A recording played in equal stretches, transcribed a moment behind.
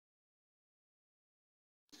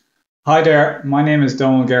Hi there, my name is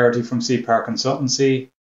Donald Garrity from SAP Consultancy,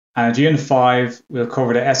 and at Unit 5 we'll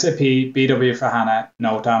cover the SAP BW for HANA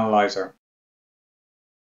Note Analyzer.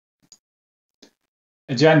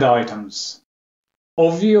 Agenda items.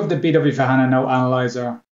 Overview of the BW for HANA Note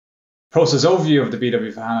Analyzer, process overview of the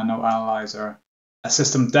BW for HANA Note Analyzer, a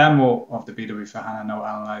system demo of the BW for HANA Note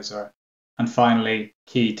Analyzer, and finally,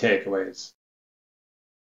 key takeaways.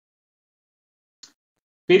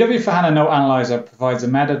 BW for HANA Note Analyzer provides a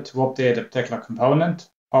method to update a particular component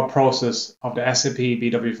or process of the SAP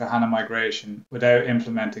BW for HANA migration without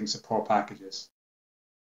implementing support packages.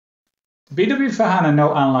 The BW for HANA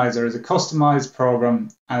Note Analyzer is a customized program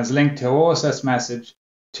and is linked to OSS message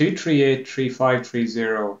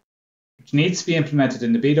 2383530, which needs to be implemented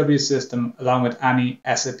in the BW system along with any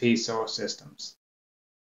SAP source systems.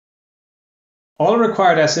 All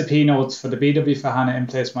required SAP notes for the BW for HANA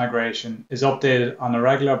in-place migration is updated on a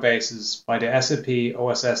regular basis by the SAP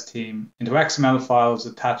OSS team into XML files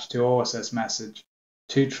attached to OSS message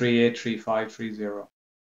 2383530.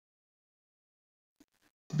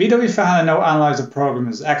 The BW for HANA Note Analyzer program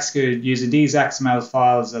is executed using these XML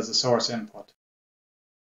files as a source input.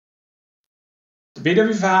 The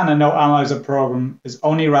BW for HANA Note Analyzer program is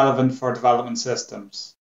only relevant for development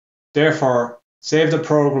systems. Therefore, save the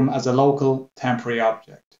program as a local temporary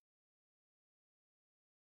object.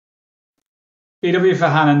 BW for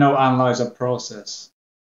HANA Note Analyzer process.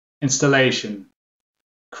 Installation.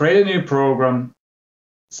 Create a new program,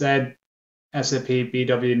 Z SAP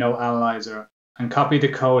BW Note Analyzer, and copy the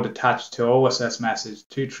code attached to OSS message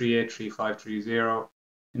 2383530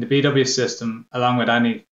 in the BW system along with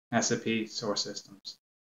any SAP source systems.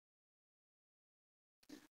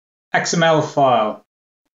 XML file.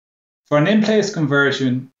 For an in-place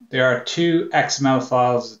conversion, there are two XML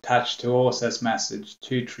files attached to OSS message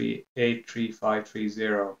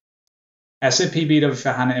 2383530. SAP BW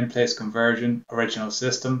for HANA in-place conversion original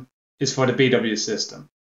system is for the BW system,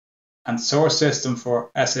 and source system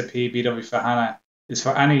for SAP BW for HANA is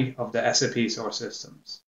for any of the SAP source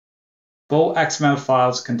systems. Both XML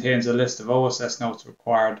files contains a list of OSS notes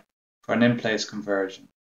required for an in-place conversion.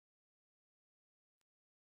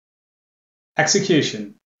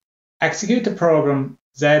 Execution. Execute the program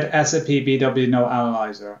Z SAP BW Note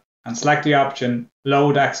Analyzer and select the option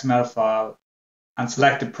Load XML file and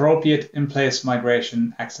select the appropriate in-place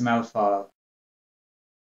migration XML file.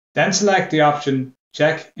 Then select the option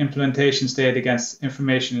Check implementation state against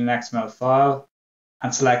information in XML file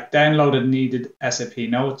and select Downloaded needed SAP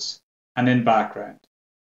notes and in background.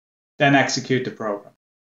 Then execute the program.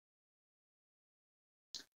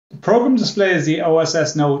 The program displays the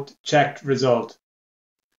OSS note checked result.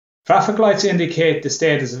 Traffic lights indicate the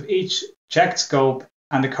status of each checked scope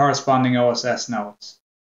and the corresponding OSS notes.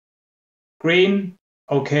 Green,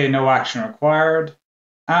 OK, no action required.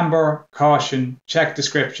 Amber, caution, check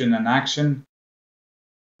description and action.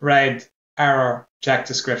 Red, error, check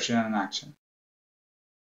description and action.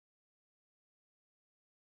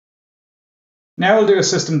 Now we'll do a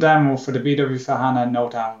system demo for the BW for HANA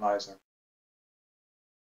Note Analyzer.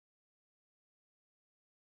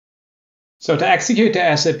 So to execute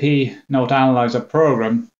the SAP Note Analyzer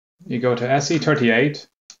program, you go to SE38,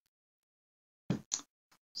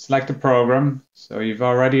 select the program. So you've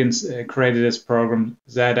already created this program,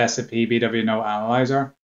 Z SAP BW Note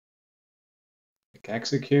Analyzer. Click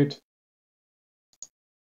Execute.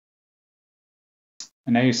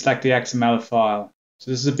 And now you select the XML file. So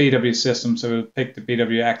this is a BW system, so we'll pick the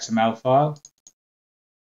BW XML file.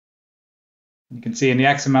 You can see in the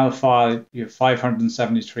XML file, you have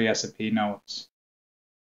 573 SAP notes.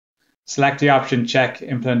 Select the option Check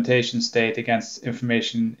implementation state against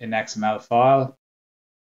information in XML file.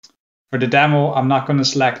 For the demo, I'm not going to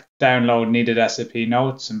select Download needed SAP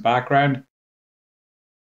notes in background.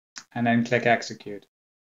 And then click Execute.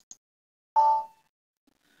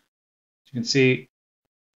 You can see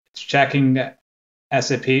it's checking the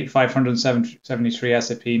SAP 573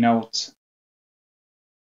 SAP notes.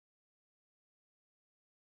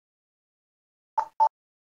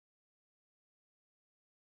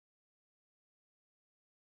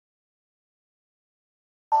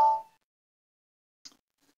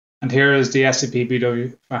 And here is the SAP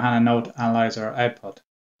BW for HANA Note Analyzer output.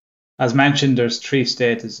 As mentioned, there's three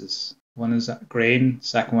statuses. One is green,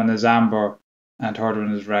 second one is amber, and third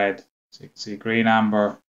one is red. So you can see green,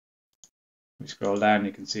 amber. We scroll down,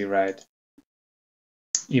 you can see red.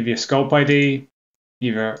 You have your scope ID,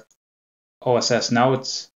 your OSS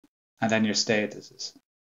notes, and then your statuses.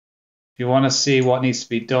 If you want to see what needs to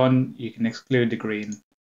be done, you can exclude the green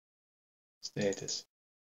status.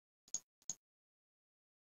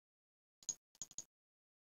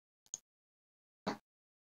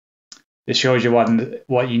 This shows you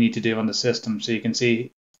what you need to do on the system. So you can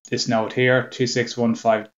see this note here,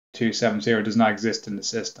 2615270 does not exist in the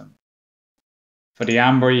system. For the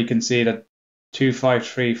amber, you can see that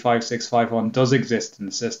 2535651 does exist in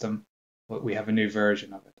the system, but we have a new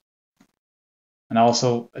version of it. And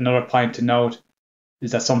also another point to note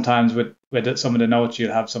is that sometimes with some of the notes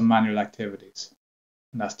you'll have some manual activities,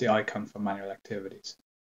 and that's the icon for manual activities.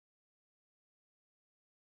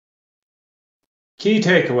 Key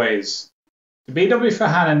takeaways. The BW for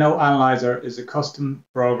HANA Note Analyzer is a custom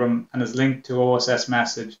program and is linked to OSS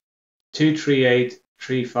message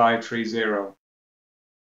 2383530.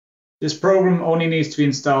 This program only needs to be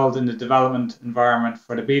installed in the development environment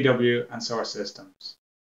for the BW and source systems.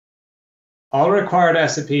 All required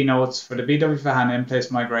SAP notes for the BW for HANA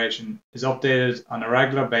in-place migration is updated on a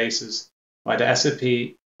regular basis by the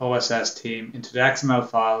SAP OSS team into the XML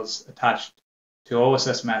files attached to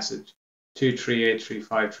OSS message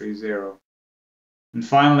 2383530. And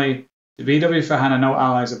finally, the BW for HANA Note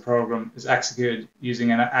Analyzer program is executed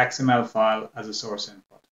using an XML file as a source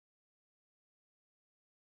input.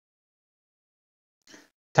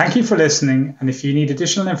 Thank you for listening, and if you need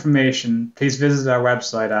additional information, please visit our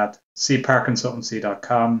website at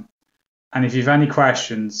cparconsultancy.com. And if you have any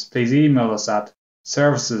questions, please email us at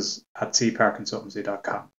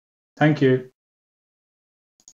services@cparconsultancy.com. Thank you.